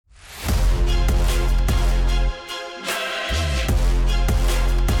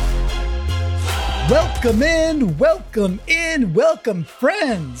Welcome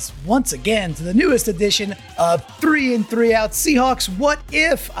friends, once again to the newest edition of 3 and 3 Out Seahawks What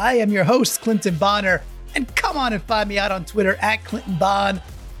If. I am your host, Clinton Bonner, and come on and find me out on Twitter at Clinton Bond.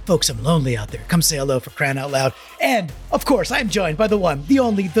 Folks, I'm lonely out there. Come say hello for crying out loud. And of course, I'm joined by the one, the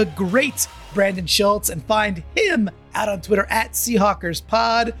only, the great Brandon Schultz, and find him out on Twitter at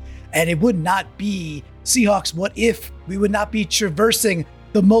SeahawkersPod. And it would not be Seahawks What If we would not be traversing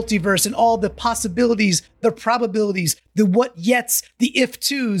the multiverse and all the possibilities, the probabilities, the what yets, the if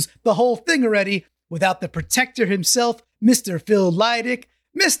tos, the whole thing already without the protector himself, Mr. Phil Leidick.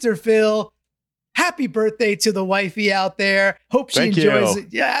 Mr. Phil, happy birthday to the wifey out there. Hope she enjoys it.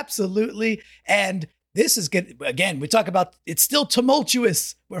 Yeah, absolutely. And this is good. Again, we talk about it's still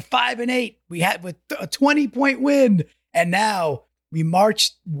tumultuous. We're 5-8. We had with a 20-point win. And now we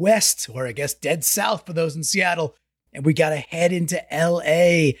march west, or I guess dead south for those in Seattle. And we got to head into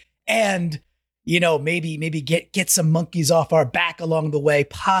LA and, you know, maybe get some monkeys off our back along the way.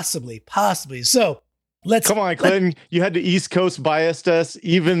 Possibly. So come on, Clinton. You had to East Coast biased us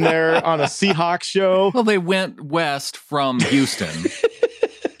even there on a Seahawks show. Well, they went west from Houston.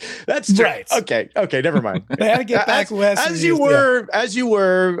 That's true. Right. Okay. Never mind. They had to get back west. As you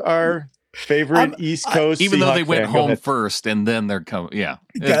were our favorite East Coast. Even Seahawk though they went fan. home first and then they're coming. Yeah.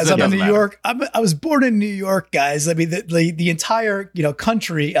 Guys, I'm in New York. I was born in New York, guys. I mean, the entire,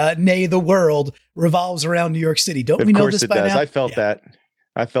 country, nay, the world revolves around New York City. Don't we know this by now? Of course it does.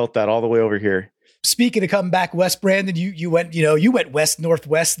 I felt that all the way over here. Speaking of coming back west, Brandon, you went west,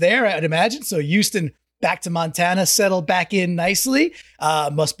 northwest there, I'd imagine. So Houston back to Montana, settled back in nicely.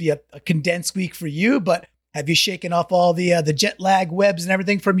 Must be a condensed week for you, but have you shaken off all the jet lag webs and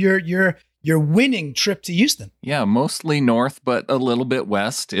everything from your winning trip to Houston? Yeah, mostly north, but a little bit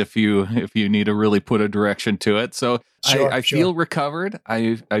west if you need to really put a direction to it. So Sure. I feel recovered.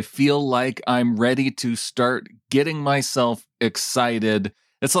 I feel like I'm ready to start getting myself excited.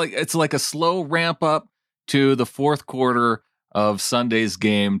 It's like a slow ramp up to the fourth quarter of Sunday's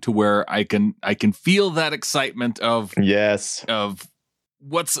game to where I can feel that excitement of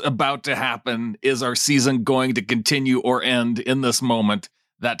what's about to happen. Is our season going to continue or end in this moment?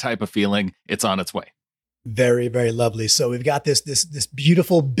 That type of feeling. It's on its way. Very, very lovely. So we've got this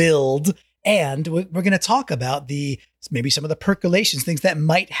beautiful build, and we're going to talk about maybe some of the percolations, things that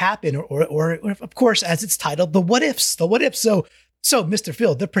might happen, or of course, as it's titled, the what ifs. So Mr.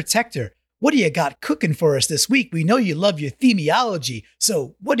 Phil, the protector, what do you got cooking for us this week? We know you love your themiology.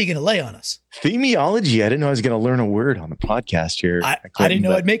 So what are you going to lay on us? Themiology? I didn't know I was going to learn a word on the podcast here. I didn't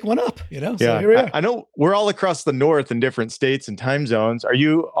know I'd make one up, So here we are. I know we're all across the north in different states and time zones. Are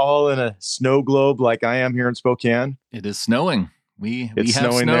you all in a snow globe like I am here in Spokane? It is snowing. It's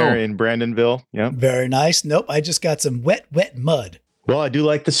snowing there in Brandonville. Yeah. Very nice. Nope. I just got some wet mud. Well, I do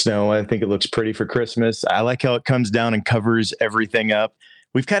like the snow. I think it looks pretty for Christmas. I like how it comes down and covers everything up.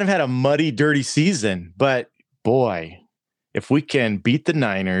 We've kind of had a muddy, dirty season, but boy, if we can beat the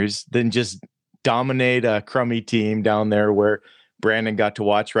Niners, then just dominate a crummy team down there where Brandon got to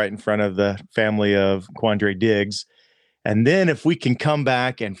watch right in front of the family of Quandre Diggs. And then if we can come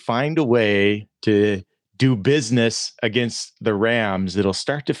back and find a way to do business against the Rams, it'll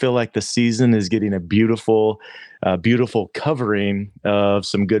start to feel like the season is getting a beautiful covering of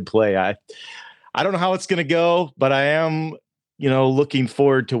some good play. I don't know how it's going to go, but I am looking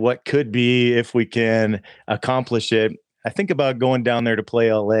forward to what could be if we can accomplish it. I think about going down there to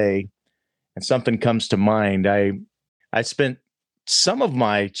play LA, and something comes to mind. I spent some of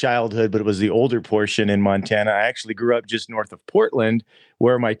my childhood, but it was the older portion in Montana. I actually grew up just north of Portland,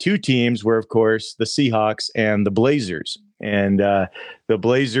 where my two teams were, of course, the Seahawks and the Blazers. And the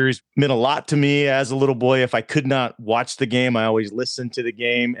Blazers meant a lot to me as a little boy. If I could not watch the game, I always listened to the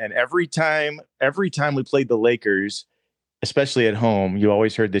game. And every time we played the Lakers, especially at home, you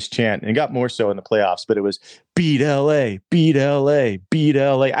always heard this chant, and it got more so in the playoffs, but it was beat LA, beat LA, beat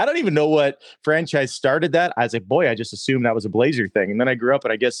LA. I don't even know what franchise started that. I was like, boy, I just assumed that was a Blazer thing. And then I grew up,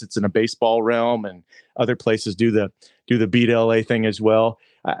 and I guess it's in a baseball realm, and other places do the beat LA thing as well.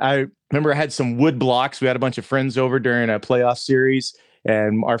 I remember I had some wood blocks. We had a bunch of friends over during a playoff series,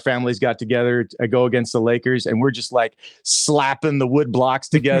 and our families got together to go against the Lakers, and we're just like slapping the wood blocks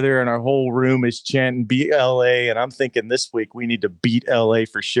together, and our whole room is chanting beat LA. And I'm thinking this week we need to beat LA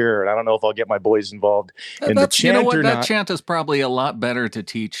for sure. And I don't know if I'll get my boys involved in the chant or not. That chant is probably a lot better to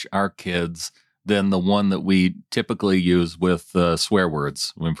teach our kids than the one that we typically use with swear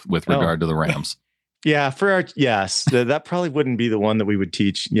words with regard to the Rams. Yeah, that probably wouldn't be the one that we would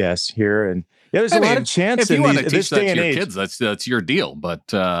teach. Yes, here. And Yeah, there's a lot of chance if you want to this teach that day to and your age. kids, that's your deal.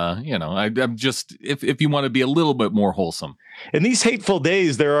 But I'm just if you want to be a little bit more wholesome. In these hateful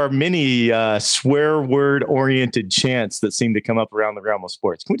days, there are many swear word oriented chants that seem to come up around the realm of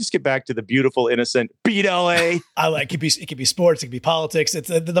sports. Can we just get back to the beautiful, innocent beat LA? I like it could be sports, it could be politics. It's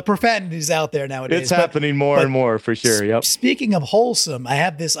the profanity's out there nowadays. It's happening more and more for sure. Yep. Speaking of wholesome, I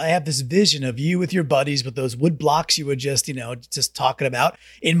have this vision of you with your buddies with those wood blocks you were just talking about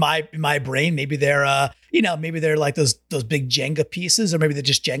in my brain. Maybe they're maybe they're like those big Jenga pieces, or maybe they're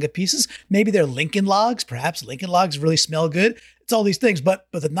just Jenga pieces. Maybe they're Lincoln logs. Perhaps Lincoln logs really smell good. It's all these things. But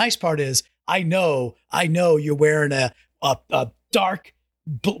the nice part is I know you're wearing a dark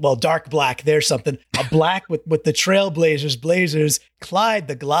black. There's something, a black with the Blazers Clyde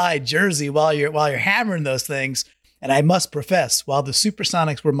the Glide jersey while you're hammering those things. And I must profess, while the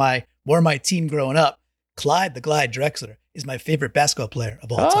Supersonics were my team growing up, Clyde the Glide Drexler is my favorite basketball player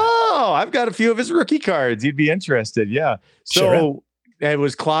of all time. Oh, I've got a few of his rookie cards. You'd be interested. Yeah. So sure. It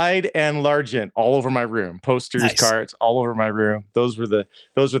was Clyde and Largent all over my room. Posters, Nice. cards all over my room. Those were the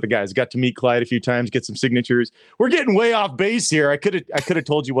guys. Got to meet Clyde a few times, get some signatures. We're getting way off base here. I could have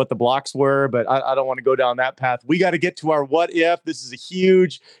told you what the blocks were, but I don't want to go down that path. We got to get to our what if. This is a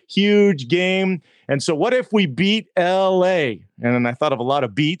huge, huge game. And so what if we beat LA? And then I thought of a lot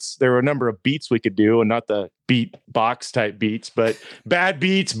of beats. There were a number of beats we could do, and not the beat box type beats, but bad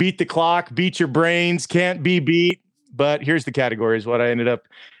beats, beat the clock, beat your brains, can't be beat. But here's the categories, what I ended up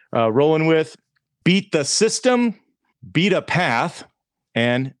rolling with: beat the system, beat a path,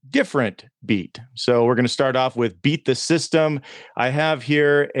 and different beat. So we're going to start off with beat the system. I have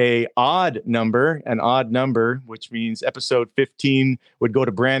here an odd number, which means episode 15 would go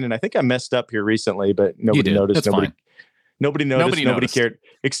to Brandon. I think I messed up here recently, but nobody noticed. That's fine. Nobody noticed. Nobody cared,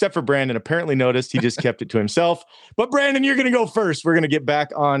 except for Brandon. Apparently noticed. He just kept it to himself. But Brandon, you're going to go first. We're going to get back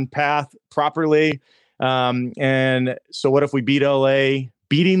on path properly. And so what if we beat LA?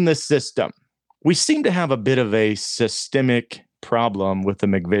 Beating the system. We seem to have a bit of a systemic problem with the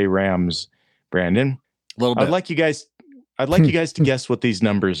McVay Rams, Brandon. A little bit. I'd like you guys to guess what these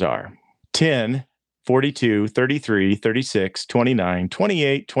numbers are. 10, 42, 33, 36, 29,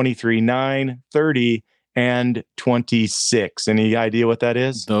 28, 23, 9, 30, and 26. Any idea what that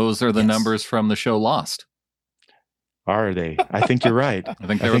is? Those are the numbers from the show Lost. Are they? I think you're right. I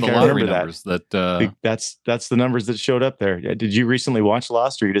think they were the lottery numbers that. That's the numbers that showed up there. Did you recently watch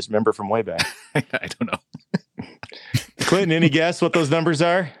Lost, or you just remember from way back? I don't know. Clinton, any guess what those numbers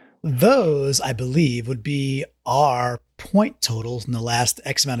are? Those, I believe, would be our point totals in the last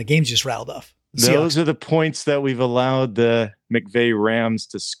X amount of games just rattled off. Those are the points that we've allowed the McVay Rams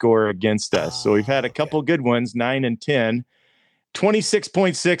to score against us. So we've had a couple good ones, 9 and 10.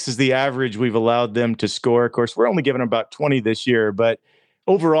 26.6 is the average we've allowed them to score. Of course, we're only giving about 20 this year, but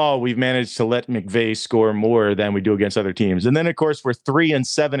overall, we've managed to let McVay score more than we do against other teams. And then, of course, we're 3 and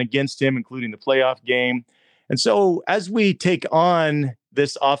 7 against him, including the playoff game. And so as we take on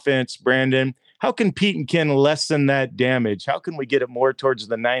this offense, Brandon, how can Pete and Ken lessen that damage? How can we get it more towards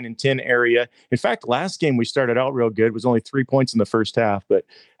the 9 and 10 area? In fact, last game we started out real good. It was only 3 points in the first half. But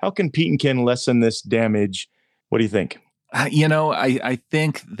how can Pete and Ken lessen this damage? What do you think? I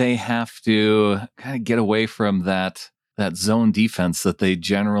think they have to kind of get away from that zone defense that they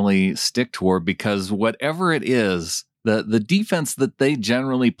generally stick toward, because whatever it is, the defense that they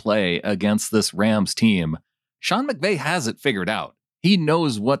generally play against this Rams team, Sean McVay has it figured out. He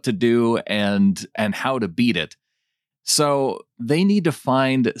knows what to do and how to beat it. So they need to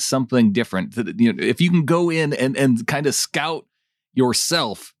find something different. If you can go in and kind of scout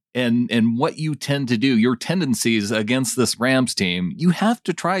yourself and what you tend to do, your tendencies against this Rams team, you have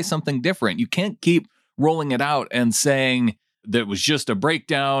to try something different. You can't keep rolling it out and saying that was just a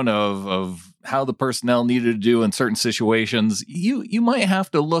breakdown of how the personnel needed to do in certain situations. You might have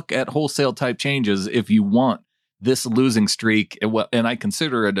to look at wholesale type changes if you want this losing streak. And I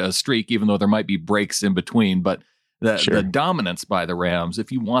consider it a streak, even though there might be breaks in between, but the dominance by the Rams,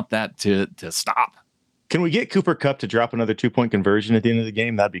 if you want that to stop. Can we get Cooper Kupp to drop another 2-point conversion at the end of the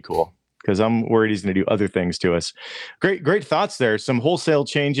game? That'd be cool, because I'm worried he's going to do other things to us. Great thoughts there. Some wholesale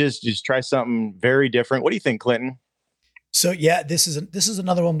changes. Just try something very different. What do you think, Clinton? So yeah, this is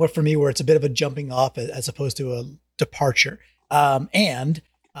another one for me where it's a bit of a jumping off as opposed to a departure. And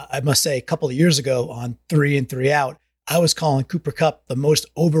I must say, a couple of years ago on 3 and 3 Out, I was calling Cooper Kupp the most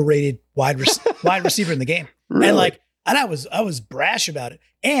overrated wide receiver in the game. Really? And I was brash about it.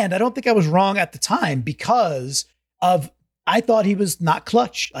 And I don't think I was wrong at the time, because I thought he was not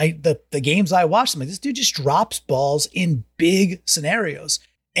clutch. The games I watched, I'm like, this dude just drops balls in big scenarios.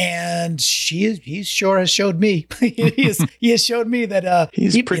 And he sure has showed me. he has showed me that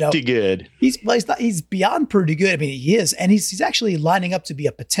he's pretty good. He's beyond pretty good. I mean, he is, and he's actually lining up to be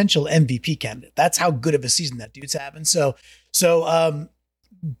a potential MVP candidate. That's how good of a season that dude's having. So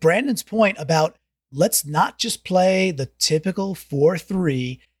Brandon's point about let's not just play the typical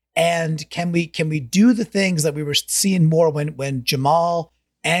 4-3, and can we do the things that we were seeing more when Jamal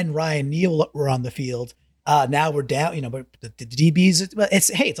and Ryan Neal were on the field. Now we're down, but the DBs,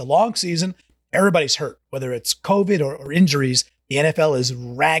 it's a long season. Everybody's hurt, whether it's COVID or injuries. The NFL is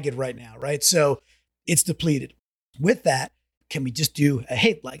ragged right now, right? So it's depleted. With that, can we just do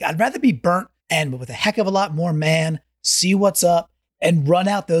I'd rather be burnt and with a heck of a lot more man, see what's up and run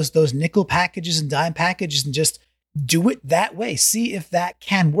out those nickel packages and dime packages and just do it that way. See if that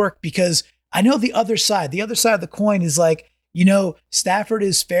can work, because I know the other side of the coin is like, Stafford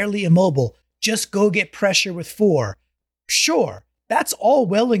is fairly immobile. Just go get pressure with 4. Sure, that's all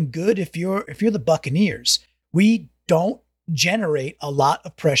well and good if you're the Buccaneers. We don't generate a lot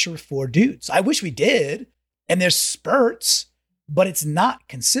of pressure with 4 dudes. I wish we did, and there's spurts, but it's not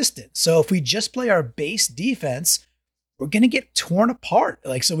consistent. So if we just play our base defense, we're going to get torn apart.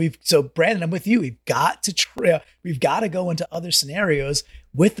 So Brandon, I'm with you. We've got to go into other scenarios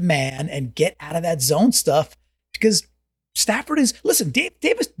with man and get out of that zone stuff, because Stafford is, listen,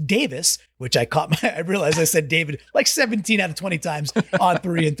 Davis, which I realized I said David like 17 out of 20 times on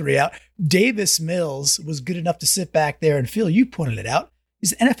 3 and 3 out. Davis Mills was good enough to sit back there, and Phil, you pointed it out.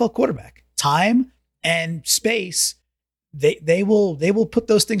 He's an NFL quarterback. Time and space, they will put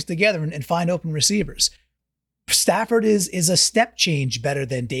those things together and find open receivers. Stafford is a step change better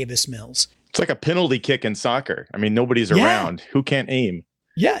than Davis Mills. It's like a penalty kick in soccer. I mean, nobody's around. Who can't aim?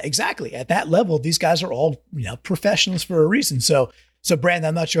 Yeah, exactly. At that level, these guys are all, professionals for a reason. So Brandon,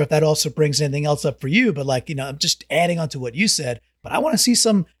 I'm not sure if that also brings anything else up for you, but I'm just adding on to what you said, but I want to see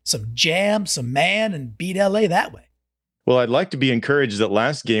some jam, some man, and beat LA that way. Well, I'd like to be encouraged that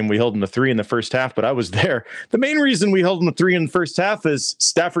last game we held them to 3 in the first half, but I was there. The main reason we held them to 3 in the first half is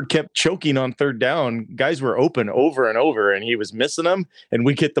Stafford kept choking on third down. Guys were open over and over, and he was missing them, and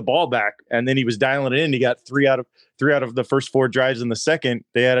we get the ball back, and then he was dialing it in. He got 3 out of the first 4 drives in the second.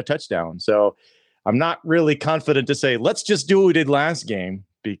 They had a touchdown. So I'm not really confident to say, let's just do what we did last game,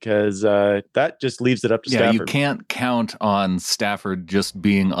 because that just leaves it up to Stafford. You can't count on Stafford just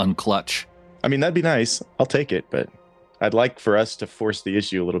being unclutch. I mean, that'd be nice. I'll take it, but I'd like for us to force the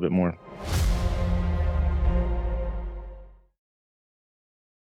issue a little bit more.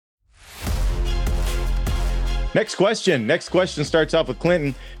 Next question starts off with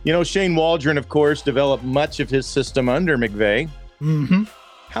Clinton. Shane Waldron, of course, developed much of his system under McVay. Mm-hmm.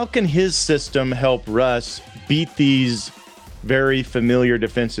 How can his system help Russ beat these very familiar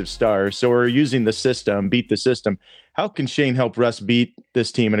defensive stars? So we're using the system, beat the system. How can Shane help Russ beat this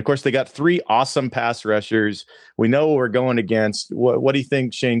team? And of course, they got 3 awesome pass rushers. We know what we're going against. What do you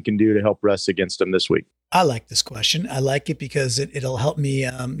think Shane can do to help Russ against them this week? I like this question. I like it because it'll help me,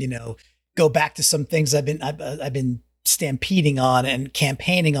 go back to some things I've been stampeding on and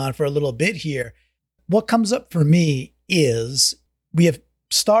campaigning on for a little bit here. What comes up for me is we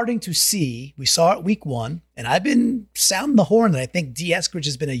saw it week 1, and I've been sounding the horn that I think D. Eskridge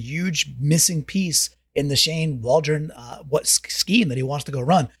has been a huge missing piece in the Shane Waldron scheme that he wants to go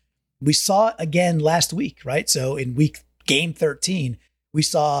run. We saw it again last week, right? So in game 13, we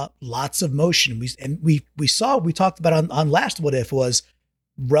saw lots of motion. We talked about on last What If was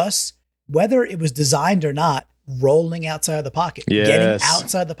Russ, whether it was designed or not, rolling outside of the pocket, getting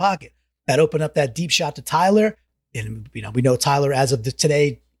outside the pocket. That opened up that deep shot to Tyler. And we know Tyler, as of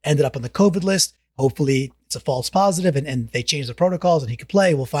today, ended up on the COVID list. Hopefully it's a false positive and they changed the protocols and he could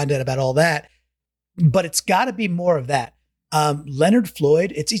play. We'll find out about all that. But it's got to be more of that. Leonard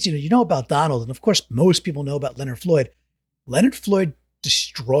Floyd, it's easy to know about Donald. And of course, most people know about Leonard Floyd. Leonard Floyd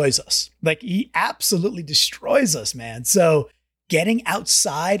destroys us. He absolutely destroys us, man. So getting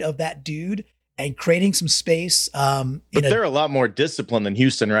outside of that dude and creating some space. But they're a lot more disciplined than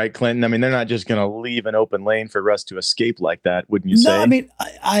Houston, right, Clinton? I mean, they're not just going to leave an open lane for Russ to escape like that, wouldn't you say? No, I mean,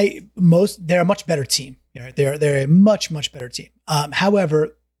 they're a much better team. They're a much, much better team.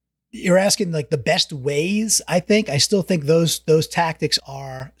 However, you're asking the best ways. I still think those tactics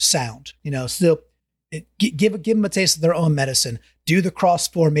are sound. Still give them a taste of their own medicine. Do the cross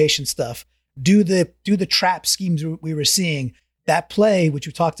formation stuff. Do the trap schemes we were seeing. That play, which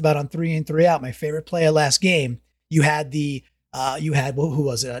we talked about on 3 and 3 out, my favorite play of last game. You had who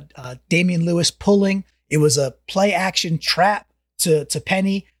was it? Damian Lewis pulling. It was a play action trap to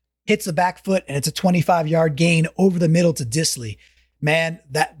Penny, hits the back foot, and it's a 25-yard gain over the middle to Disley. Man,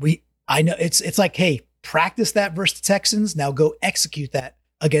 I know it's like, hey, practice that versus the Texans. Now go execute that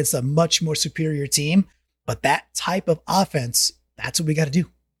against a much more superior team. But that type of offense, that's what we got to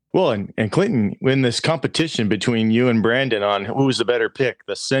do. Well, and Clinton, in this competition between you and Brandon on who was the better pick,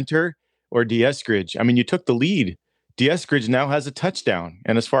 the center or D. Eskridge, I mean, you took the lead. D. Eskridge now has a touchdown.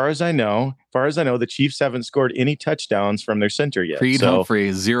 And as far as I know, the Chiefs haven't scored any touchdowns from their center yet. Creed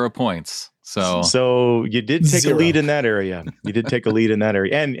Humphrey, 0 points. So you did take a lead in that area.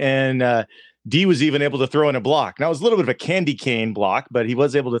 And D was even able to throw in a block. Now, it was a little bit of a candy cane block, but he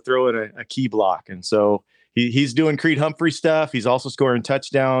was able to throw in a key block. And so he's doing Creed Humphrey stuff. He's also scoring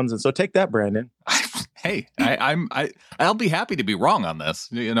touchdowns. And so take that, Brandon. Hey, I'll be happy to be wrong on this.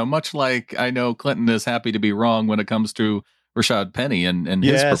 Much like I know Clinton is happy to be wrong when it comes to Rashad Penny and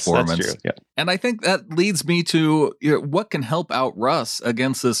his performance. That's true. Yeah. And I think that leads me to what can help out Russ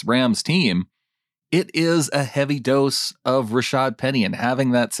against this Rams team. It is a heavy dose of Rashad Penny and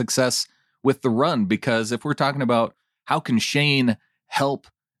having that success with the run, because if we're talking about how can Shane help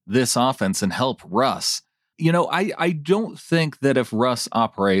this offense and help Russ, I don't think that if Russ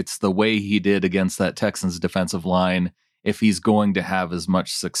operates the way he did against that Texans defensive line, if he's going to have as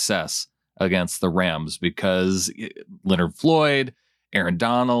much success against the Rams, because Leonard Floyd, Aaron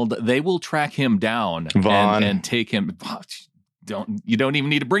Donald, they will track him down and take him. You don't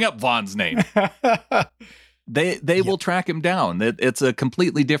even need to bring up Vaughn's name. They will track him down. It's a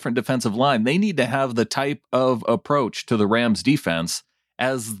completely different defensive line. They need to have the type of approach to the Rams defense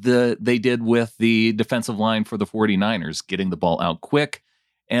as they did with the defensive line for the 49ers, getting the ball out quick.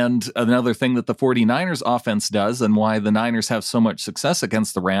 And another thing that the 49ers offense does, and why the Niners have so much success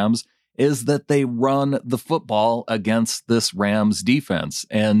against the Rams, is that they run the football against this Rams defense.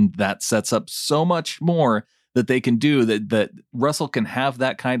 And that sets up so much more that they can do, that Russell can have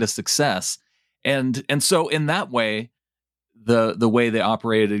that kind of success. And so in that way, the way they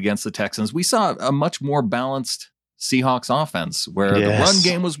operated against the Texans, we saw a much more balanced Seahawks offense where the run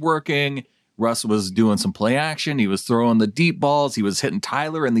game was working. Russ was doing some play action. He was throwing the deep balls. He was hitting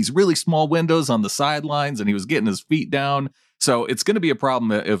Tyler in these really small windows on the sidelines, and he was getting his feet down. So it's going to be a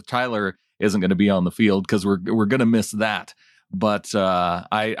problem if Tyler isn't going to be on the field, because we're going to miss that. But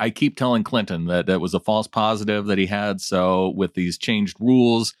I keep telling Clinton that was a false positive that he had. So with these changed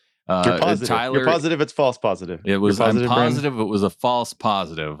rules, You're positive. Tyler, You're positive it's false positive. I'm positive Brandon? it was a false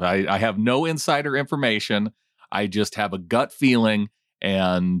positive. I have no insider information. I just have a gut feeling,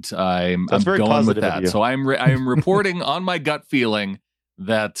 and I'm going with that. So I'm reporting on my gut feeling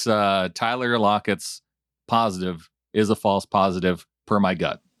that Tyler Lockett's positive is a false positive per my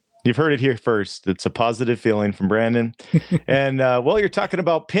gut. You've heard it here first. It's a positive feeling from Brandon. And you're talking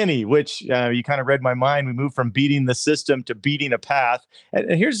about Penny, which you kind of read my mind. We moved from beating the system to beating a path.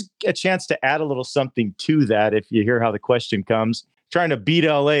 And here's a chance to add a little something to that if you hear how the question comes. Trying to beat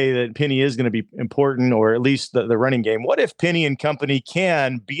LA, that Penny is going to be important, or at least the running game. What if Penny and company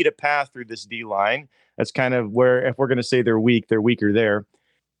can beat a path through this D line? That's kind of where, if we're going to say they're weaker there.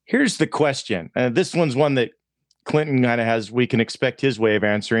 Here's the question. This one's one that Clinton kind of has, we can expect his way of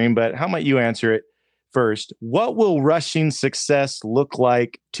answering, but how might you answer it first? What will rushing success look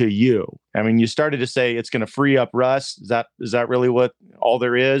like to you? I mean, you started to say it's going to free up Russ. Is that really what all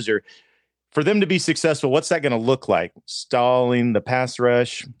there is? Or for them to be successful, what's that going to look like? Stalling the pass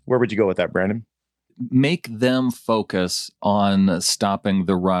rush? Where would you go with that, Brandon? Make them focus on stopping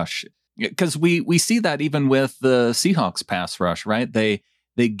the rush. Because we see that even with the Seahawks pass rush, right? They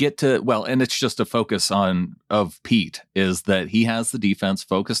get to, and it's just a focus of Pete, is that he has the defense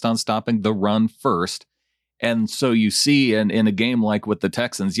focused on stopping the run first. And so you see in a game like with the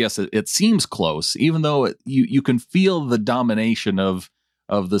Texans, yes, it seems close, even though you can feel the domination of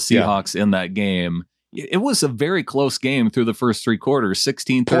the Seahawks in that game. It was a very close game through the first three quarters,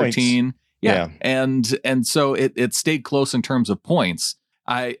 16-13. Yeah. And so it stayed close in terms of points.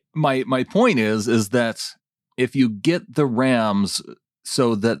 My point is that if you get the Rams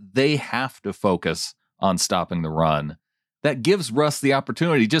so that they have to focus on stopping the run, that gives Russ the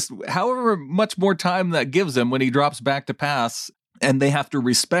opportunity, just however much more time that gives him when he drops back to pass, and they have to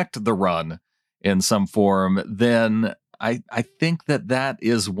respect the run in some form, then I think that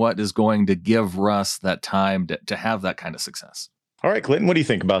is what is going to give Russ that time to have that kind of success. All right, Clinton, what do you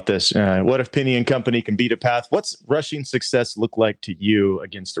think about this? What if Penny and company can beat a path? What's rushing success look like to you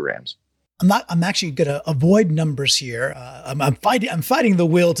against the Rams? I'm actually going to avoid numbers here. I'm fighting the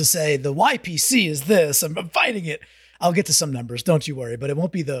will to say the YPC is this. I'm fighting it. I'll get to some numbers. Don't you worry, but it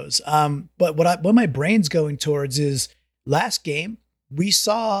won't be those. But what my brain's going towards is last game, we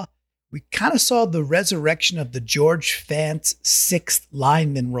kind of saw the resurrection of the George Fant sixth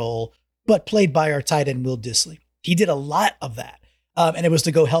lineman role, but played by our tight end, Will Dissly. He did a lot of that. And it was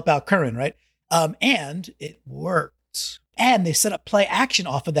to go help out Curran, right? And it worked. And they set up play action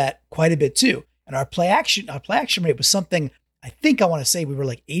off of that quite a bit too. And our play action rate was something, I think I want to say we were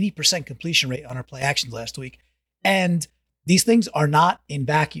like 80% completion rate on our play actions last week. And these things are not in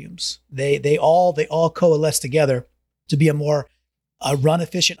vacuums. They all coalesce together to be a more run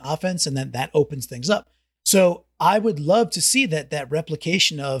efficient offense, and then that opens things up. So I would love to see that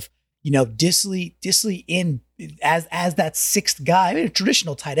replication of, Dissly in as that sixth guy. I mean,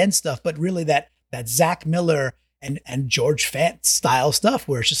 traditional tight end stuff, but really that Zach Miller and George Fant style stuff,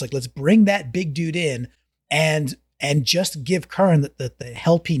 where it's just like, let's bring that big dude in and just give Curran the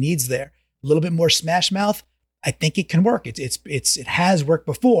help he needs there. A little bit more smash mouth. I think it can work. It has worked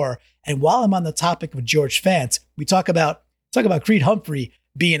before. And while I'm on the topic of George Fant, we talk about Creed Humphrey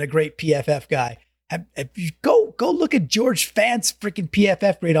being a great PFF guy. If you go look at George Fant's freaking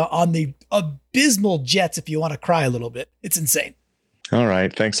PFF rate on the abysmal Jets, if you want to cry a little bit. It's insane. All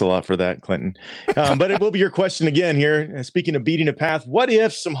right. Thanks a lot for that, Clinton. But it will be your question again here. Speaking of beating a path, what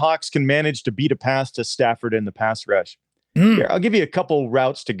if some Hawks can manage to beat a pass to Stafford in the pass rush? Here, I'll give you a couple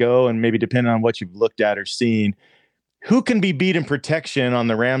routes to go, and maybe depending on what you've looked at or seen, who can be beat in protection on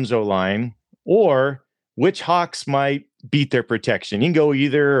the Rams O-line, or which Hawks might beat their protection? You can go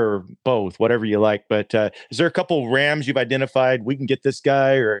either or both, whatever you like. But is there a couple Rams you've identified? We can get this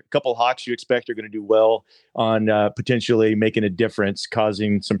guy, or a couple Hawks you expect are going to do well on potentially making a difference,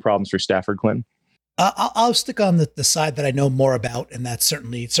 causing some problems for Stafford, Clinton? I'll stick on the side that I know more about, and that's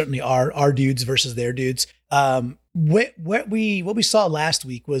certainly our dudes versus their dudes. What we saw last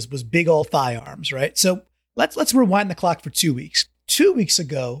week was big old thigh arms, right? So let's rewind the clock for 2 weeks. 2 weeks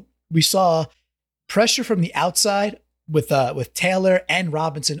ago, we saw pressure from the outside with Taylor and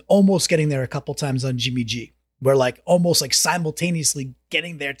Robinson almost getting there a couple times on Jimmy G. We're like almost like simultaneously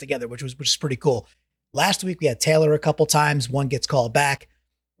getting there together, which is pretty cool. Last week we had Taylor a couple times, one gets called back,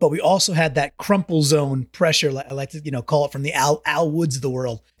 but we also had that crumple zone pressure. I like to call it from the Al Woods of the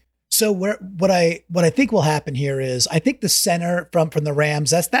world. So what I think will happen here is, I think the center from the Rams,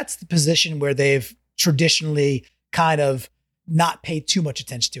 that's the position where they've traditionally kind of not paid too much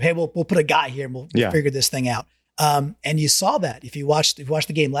attention to. Hey, we'll put a guy here and we'll figure this thing out. And you saw that if you watched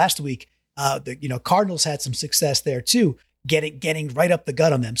the game last week, the Cardinals had some success there too, getting right up the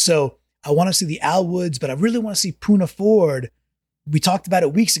gut on them. So I want to see the Al Woods, but I really want to see Poona Ford. We talked about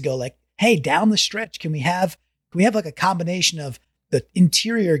it weeks ago, like, hey, down the stretch, can we have like a combination of the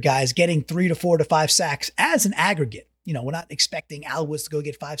interior guys getting 3 to 4 to 5 sacks as an aggregate? We're not expecting Al Woods to go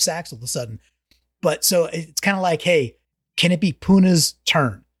get 5 sacks all of a sudden, but so it's kind of like, hey, can it be Poona's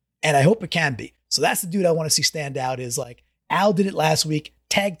turn? And I hope it can be. So that's the dude I want to see stand out, is like, Al did it last week,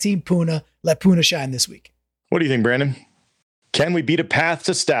 tag team Poona, let Poona shine this week. What do you think, Brandon? Can we beat a path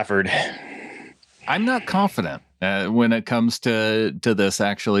to Stafford? I'm not confident when it comes to this,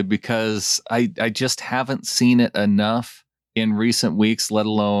 actually, because I just haven't seen it enough in recent weeks, let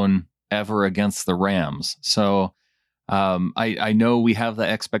alone ever against the Rams. So I know we have the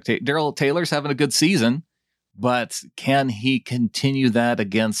expectation. Darrell Taylor's having a good season, but can he continue that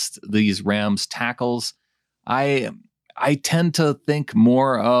against these Rams tackles? I tend to think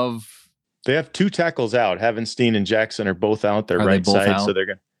more of, they have 2 tackles out. Havenstein and Jackson are both out their right side, out?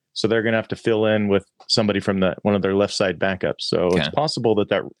 so they're gonna have to fill in with somebody from one of their left side backups. So It's possible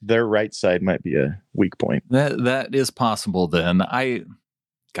that their right side might be a weak point. That is possible. Then I've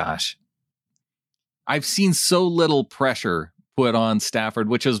seen so little pressure put on Stafford,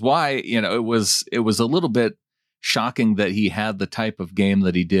 which is why it was a little bit shocking that he had the type of game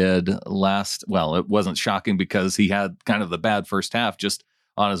that he did last. Well, it wasn't shocking because he had kind of the bad first half just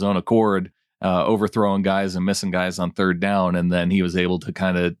on his own accord, overthrowing guys and missing guys on third down. And then he was able to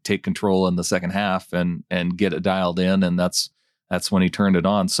kind of take control in the second half and get it dialed in. And that's when he turned it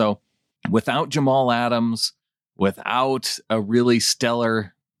on. So without Jamal Adams, without a really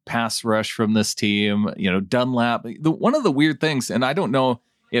stellar pass rush from this team, Dunlap, one of the weird things, and I don't know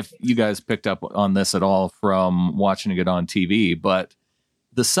if you guys picked up on this at all from watching it on TV, but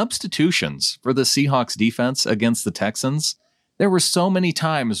the substitutions for the Seahawks defense against the Texans, there were so many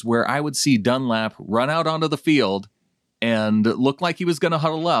times where I would see Dunlap run out onto the field and look like he was going to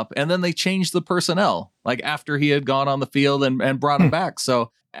huddle up, and then they changed the personnel like after he had gone on the field and brought him back.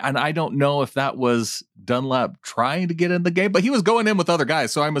 So, and I don't know if that was Dunlap trying to get in the game, but he was going in with other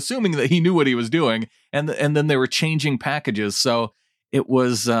guys. So I'm assuming that he knew what he was doing, and then they were changing packages. So it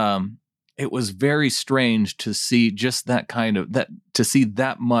was very strange to see just to see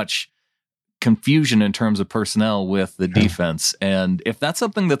that much confusion in terms of personnel with the defense. And if that's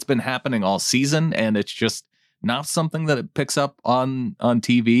something that's been happening all season and it's just not something that it picks up on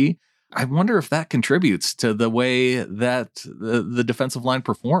TV, I wonder if that contributes to the way that the defensive line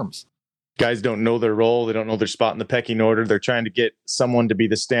performs. guys don't know their role. They don't know their spot in the pecking order. They're trying to get someone to be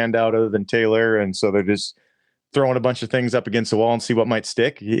the standout other than Taylor. And so they're just throwing a bunch of things up against the wall and see what might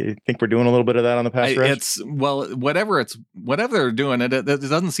stick. You think we're doing a little bit of that on the pass rush? Whatever they're doing, it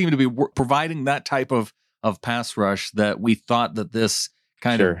doesn't seem to be providing that type of pass rush that we thought that this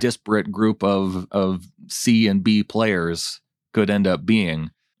kind of disparate group of C and B players could end up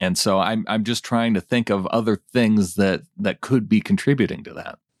being. And so I'm just trying to think of other things that could be contributing to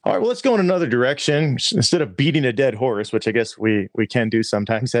that. All right, well, let's go in another direction. Instead of beating a dead horse, which I guess we can do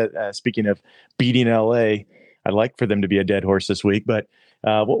sometimes. Speaking of beating LA, I'd like for them to be a dead horse this week, but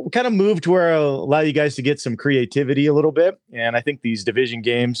we'll kind of move to where I'll allow you guys to get some creativity a little bit. And I think these division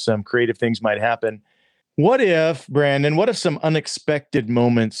games, some creative things might happen. What if, Brandon, some unexpected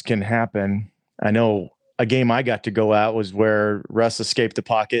moments can happen? I know a game I got to go at was where Russ escaped the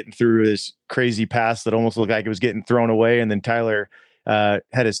pocket and threw this crazy pass that almost looked like it was getting thrown away. And then Tyler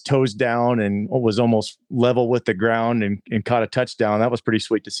had his toes down and was almost level with the ground and caught a touchdown. That was pretty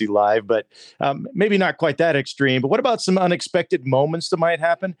sweet to see live, but maybe not quite that extreme. But what about some unexpected moments that might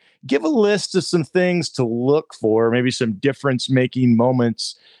happen? Give a list of some things to look for, maybe some difference-making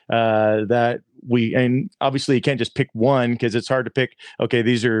moments and obviously you can't just pick one because it's hard to pick, okay,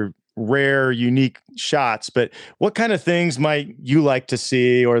 these are rare, unique shots, but what kind of things might you like to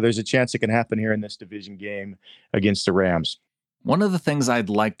see, or there's a chance it can happen here in this division game against the Rams? One of the things I'd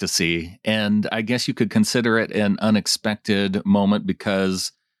like to see, and I guess you could consider it an unexpected moment,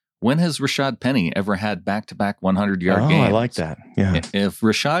 because when has Rashad Penny ever had back-to-back 100-yard games? I like that. Yeah. If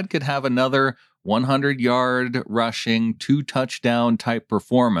Rashad could have another 100-yard rushing, 2-touchdown type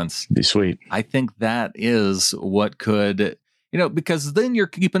performance, be sweet. I think that is what could, because then you're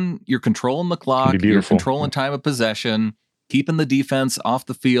controlling the clock, you're controlling time of possession, keeping the defense off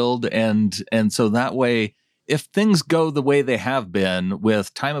the field, and so that way, if things go the way they have been,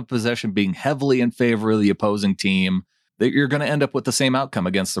 with time of possession being heavily in favor of the opposing team, that you're going to end up with the same outcome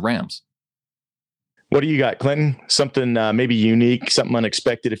against the Rams. What do you got, Clinton? Something maybe unique, something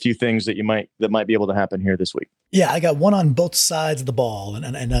unexpected, a few things that might be able to happen here this week. Yeah, I got one on both sides of the ball, and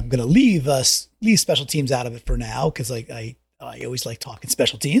I'm going to leave special teams out of it for now because I always like talking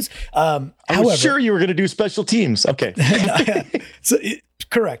special teams. I was sure you were going to do special teams. Okay.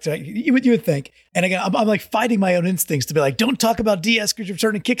 Correct. You would think. And again, I'm like fighting my own instincts to be like, don't talk about D-Eskridge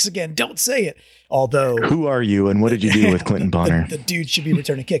returning kicks again. Don't say it. Although, who are you and what did you do with Clinton Bonner? The dude should be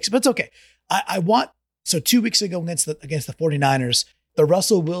returning kicks, but it's okay. So 2 weeks ago against the 49ers, the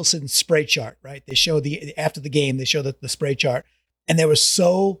Russell Wilson spray chart, right? They show after the game, they show the spray chart, and there was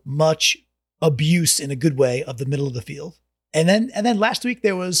so much abuse in a good way of the middle of the field. And then last week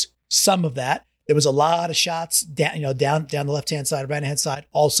there was some of that. There was a lot of shots down the left-hand side, right-hand side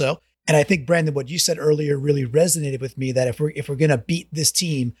also. And I think, Brandon, what you said earlier really resonated with me, that if we're going to beat this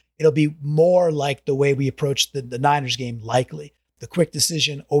team, it'll be more like the way we approached the Niners game, likely the quick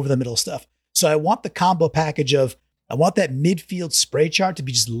decision over the middle stuff. So I want the combo package I want that midfield spray chart to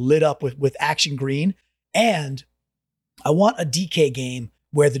be just lit up with action green. And I want a DK game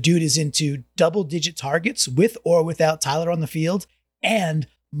where the dude is into double-digit targets with or without Tyler on the field, and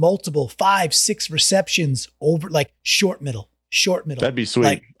multiple 5-6 receptions over, like short middle. That'd be sweet.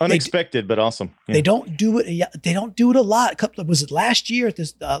 Like, unexpected, but awesome. Yeah. They don't do it. They don't do it a lot. Was it last year?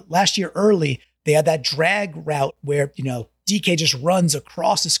 Last year early, they had that drag route where DK just runs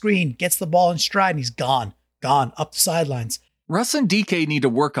across the screen, gets the ball in stride, and he's gone up the sidelines. Russ and DK need to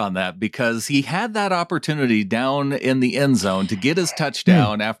work on that, because he had that opportunity down in the end zone to get his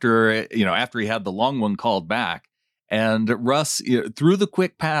touchdown after he had the long one called back. And Russ threw the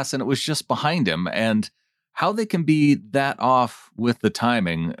quick pass, and it was just behind him. And how they can be that off with the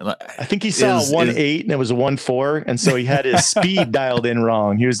timing. I think he saw 1.8 and it was a 1.4. And so he had his speed dialed in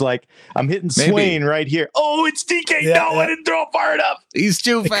wrong. He was like, I'm hitting Swain right here. Oh, it's DK. I didn't throw it far enough. He's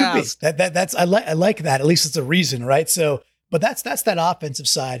too fast. That's I like that. At least it's a reason, right? So, but that's that offensive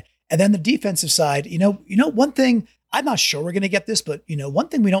side. And then the defensive side, one thing, I'm not sure we're going to get this, but one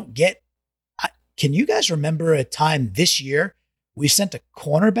thing we don't get, can you guys remember a time this year we sent a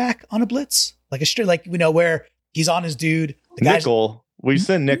cornerback on a blitz? Like a straight, where he's on his dude. The guys, nickel. We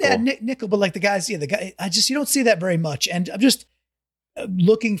send nickel. Yeah, nickel. But like the guy, you don't see that very much. And I'm just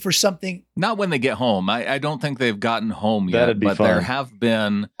looking for something. Not when they get home. I don't think they've gotten home yet. That'd be but fun. There have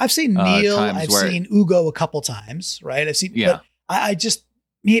been. I've seen Neil. I've seen Ugo a couple times. Right. I've seen. Yeah. But I just,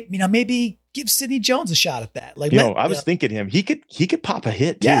 maybe give Sidney Jones a shot at that. Like, I was thinking him. He could pop a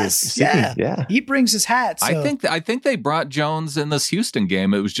hit too. Yes, Sidney, yeah. He brings his hat. So. I think they brought Jones in this Houston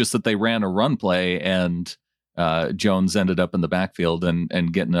game. It was just that they ran a run play, and Jones ended up in the backfield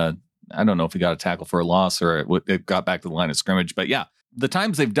and getting I don't know if he got a tackle for a loss or it got back to the line of scrimmage. But yeah, the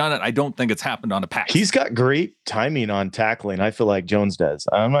times they've done it, I don't think it's happened on a pass. He's got great timing on tackling. I feel like Jones does.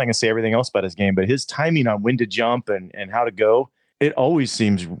 I'm not going to say everything else about his game, but his timing on when to jump and how to go, it always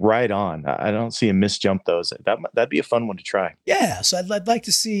seems right on. I don't see him miss jump those. That'd be a fun one to try. Yeah. So I'd like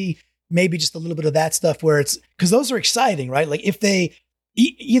to see maybe just a little bit of that stuff where it's, because those are exciting, right? Like if they,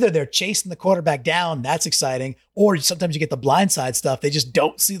 either they're chasing the quarterback down, that's exciting, or sometimes you get the blindside stuff. They just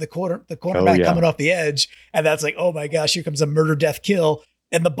don't see the cornerback coming off the edge. And that's like, oh my gosh, here comes a murder, death, kill.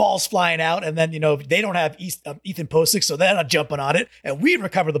 And the ball's flying out. And then, they don't have Ethan Posick, so they're not jumping on it. And we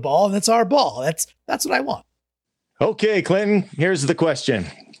recover the ball, and it's our ball. That's what I want. Okay, Clinton, here's the question.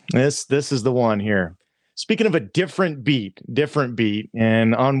 This is the one here. Speaking of a different beat,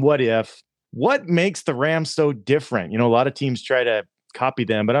 and on what makes the Rams so different? A lot of teams try to copy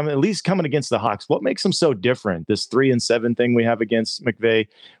them, but I'm at least coming against the Hawks. What makes them so different? This 3-7 thing we have against McVay.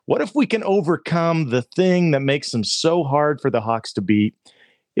 What if we can overcome the thing that makes them so hard for the Hawks to beat?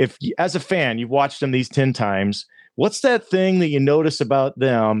 If as a fan, you've watched them these 10 times, what's that thing that you notice about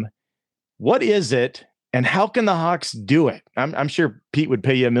them? What is it? And how can the Hawks do it? I'm sure Pete would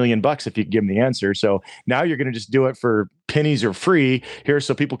pay you $1 million if you give him the answer. So now you're going to just do it for pennies or free here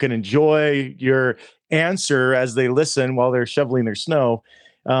so people can enjoy your answer as they listen while they're shoveling their snow.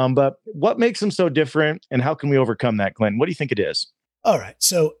 But what makes them so different, and how can we overcome that, Clinton? What do you think it is? All right.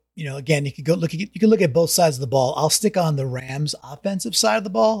 So, again, you can look at both sides of the ball. I'll stick on the Rams offensive side of the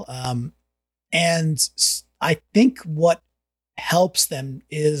ball. And I think what helps them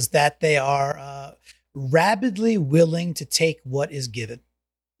is that they are rabidly willing to take what is given,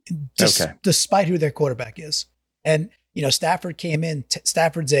 despite who their quarterback is. And, Stafford came in.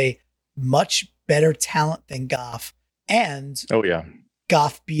 Stafford's a much better talent than Goff. And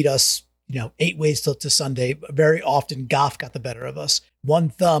Goff beat us, 8 ways to Sunday. Very often Goff got the better of us. One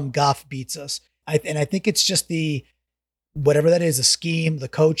thumb, Goff beats us. I think it's just whatever that is, the scheme, the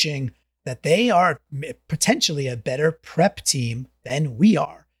coaching, that they are potentially a better prep team than we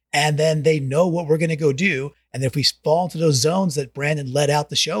are. And then they know what we're going to go do. And if we fall into those zones that Brandon led out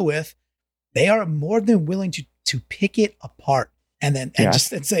the show with, they are more than willing to pick it apart. And then just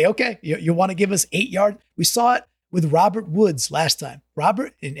say, okay, you want to give us 8 yards? We saw it with Robert Woods last time.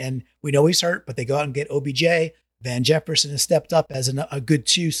 Robert, and we know he's hurt, but they go out and get OBJ. Van Jefferson has stepped up as a good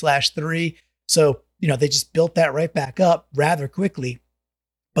 2/3. So, they just built that right back up rather quickly.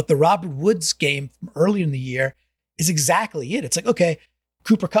 But the Robert Woods game from earlier in the year is exactly it. It's like, okay,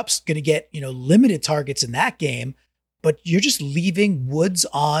 Cooper Kupp's going to get, limited targets in that game, but you're just leaving Woods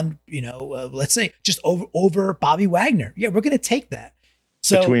on, let's say just over Bobby Wagner. Yeah, we're going to take that.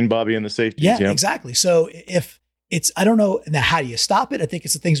 So between Bobby and the safeties. Yeah, exactly. So if it's, I don't know, now how do you stop it? I think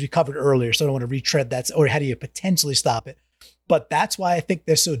it's the things we covered earlier. So I don't want to retread that, or how do you potentially stop it? But that's why I think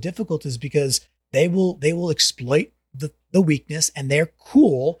they're so difficult, is because they will exploit the weakness, and they're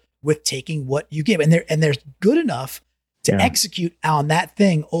cool with taking what you give. And they're good enough to execute on that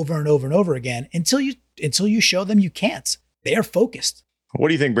thing over and over and over again until you show them you can't. They are focused. What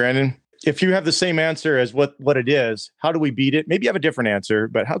do you think, Brandon? If you have the same answer as what it is, how do we beat it? Maybe you have a different answer,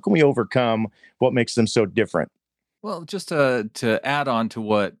 but how can we overcome what makes them so different? Well, just to add on to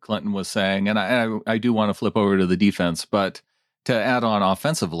what Clinton was saying, and I do want to flip over to the defense, but to add on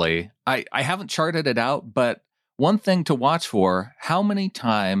offensively, I haven't charted it out, but one thing to watch for, how many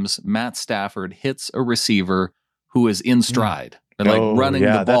times Matt Stafford hits a receiver who is in stride. They're running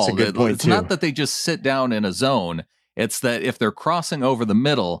the ball. That's a good point it's not that they just sit down in a zone. It's that if they're crossing over the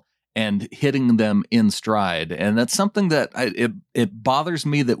middle and hitting them in stride. And that's something that it bothers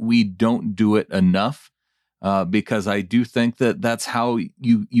me that we don't do it enough, because I do think that that's how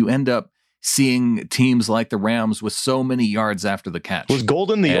you end up seeing teams like the Rams with so many yards after the catch. Was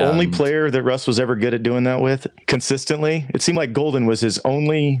Golden the only player that Russ was ever good at doing that with consistently? It seemed like Golden was his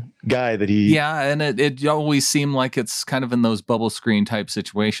only guy that he... Yeah, and it always seemed like it's kind of in those bubble screen type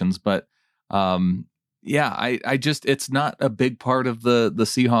situations. But I just, it's not a big part of the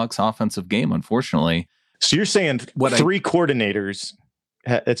Seahawks offensive game, unfortunately. So you're saying coordinators...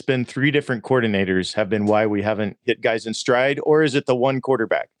 It's been 3 different coordinators have been why we haven't hit guys in stride, or is it the one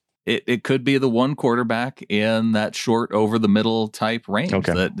quarterback? It could be the one quarterback in that short over the middle type range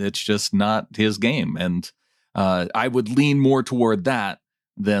that it's just not his game. And I would lean more toward that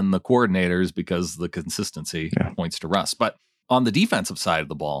than the coordinators because the consistency points to Russ. But on the defensive side of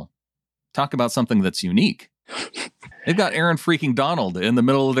the ball, talk about something that's unique. They've got Aaron freaking Donald in the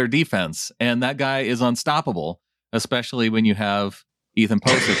middle of their defense, and that guy is unstoppable, especially when you have Ethan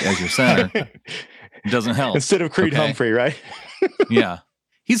Posick as your center. It doesn't help. Instead of Creed Humphrey, right? Yeah.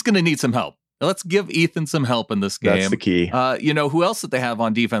 He's going to need some help. let's give Ethan some help in this game. That's the key. Who else that they have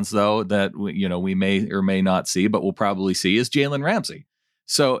on defense, though, that we may or may not see, but we'll probably see, is Jalen Ramsey.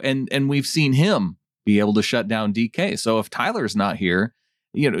 So, and we've seen him be able to shut down DK. So if Tyler's not here,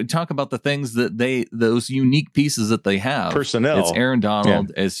 talk about the things that those unique pieces that they have. Personnel. It's Aaron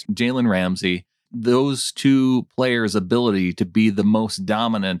Donald, as Jalen Ramsey. Those two players' ability to be the most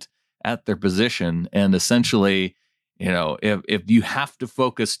dominant at their position. And essentially, if you have to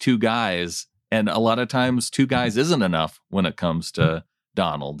focus two guys, and a lot of times two guys isn't enough when it comes to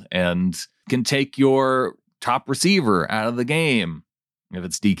Donald, and can take your top receiver out of the game. If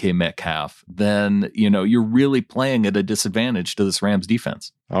it's DK Metcalf, then, you're really playing at a disadvantage to this Rams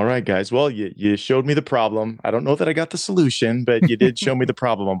defense. All right, guys. Well, you showed me the problem. I don't know that I got the solution, but you did show me the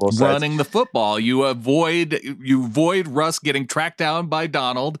problem on both sides. Running the football. You avoid Russ getting tracked down by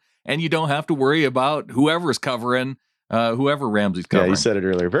Donald, and you don't have to worry about whoever's covering, whoever Ramsey's covering. Yeah, you said it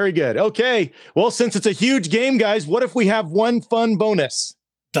earlier. Very good. Okay. Well, since it's a huge game, guys, what if we have one fun bonus?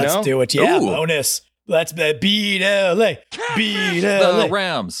 Let's do it. Yeah, bonus. Let's beat LA. Beat LA. The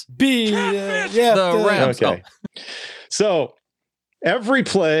Rams. Beat the Rams. Okay. So every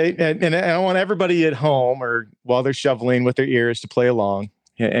play, and I want everybody at home or while they're shoveling with their ears to play along.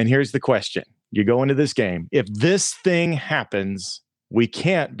 And here's the question. You go into this game. If this thing happens, we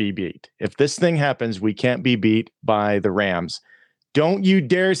can't be beat. If this thing happens, we can't be beat by the Rams. Don't you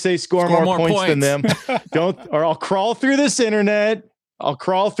dare say score more points than them. Or I'll crawl through this internet.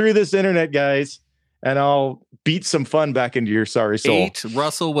 Guys. And I'll beat some fun back into your sorry soul. 8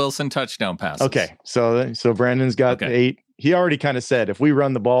 Russell Wilson touchdown passes. Okay, so Brandon's got 8. He already kind of said if we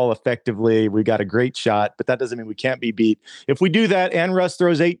run the ball effectively, we got a great shot, but that doesn't mean we can't be beat. If we do that and Russ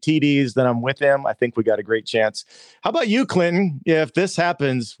throws 8 TDs, then I'm with him. I think we got a great chance. How about you, Clinton? If this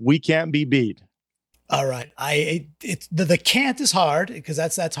happens, we can't be beat. All right, the can't is hard because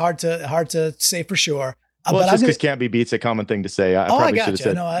that's hard to say for sure. Well, it's just because can't be beat's a common thing to say. I probably should have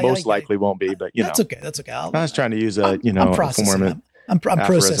said most likely won't be, but that's okay. That's okay. I was trying to use a processing. I'm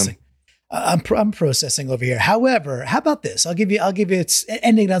processing. I'm processing over here. However, how about this? I'll give you it's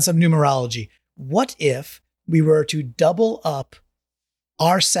ending on some numerology. What if we were to double up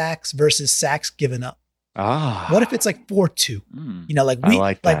our sacks versus sacks given up? What if it's like 4-2?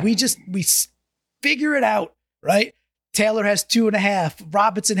 We figure it out, right? Taylor has 2.5.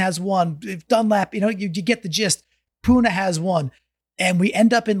 Robinson has 1. Dunlap, you get the gist. Puna has 1. And we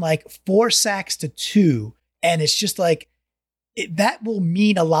end up in like 4 sacks to 2. And it's just like, that will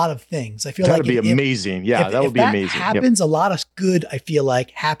mean a lot of things. I feel like that would be amazing. Yeah, that would be amazing. If that happens, a lot of good, I feel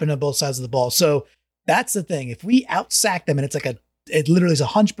like, happen on both sides of the ball. So that's the thing. If we outsack them and it's like it literally is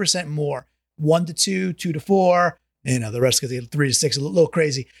 100% more, 1-2, 2-4, the rest goes 3-6, a little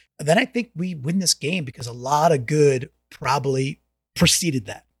crazy. Then I think we win this game because a lot of good probably preceded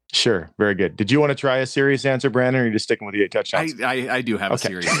that. Sure. Very good. Did you want to try a serious answer, Brandon, or are you just sticking with the 8 touchdowns? I do have a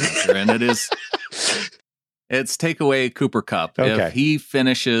serious answer, and it's take away Cooper Kupp. Okay. If he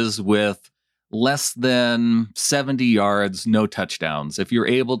finishes with less than 70 yards, no touchdowns, if you're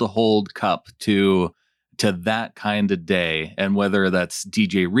able to hold Kupp to that kind of day, and whether that's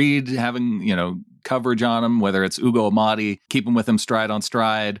DJ Reed having, coverage on him, whether it's Ugo Amadi, keeping with him stride on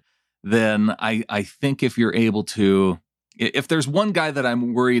stride, then I think if you're able to, if there's one guy that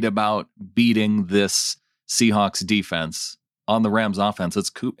I'm worried about beating this Seahawks defense on the Rams offense, it's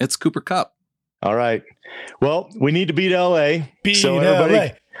Cooper Kupp. All right. Well, we need to beat LA.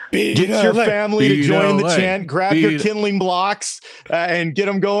 Everybody get your family to join the chant, grab your kindling blocks and get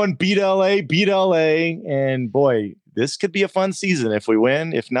them going. Beat LA. And boy, this could be a fun season if we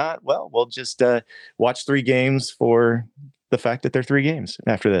win. If not, well, we'll just watch 3 games for the fact that they're 3 games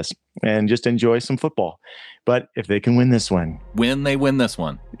after this and just enjoy some football. But if they can win this one. When they might win this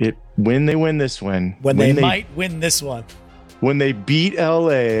one. When they beat LA,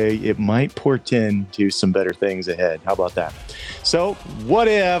 it might portend to some better things ahead. How about that? So what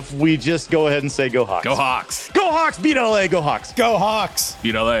if we just go ahead and say, go Hawks? Go Hawks. Go Hawks, beat LA, go Hawks. Go Hawks.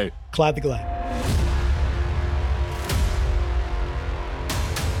 Beat LA. Clyde the Glide.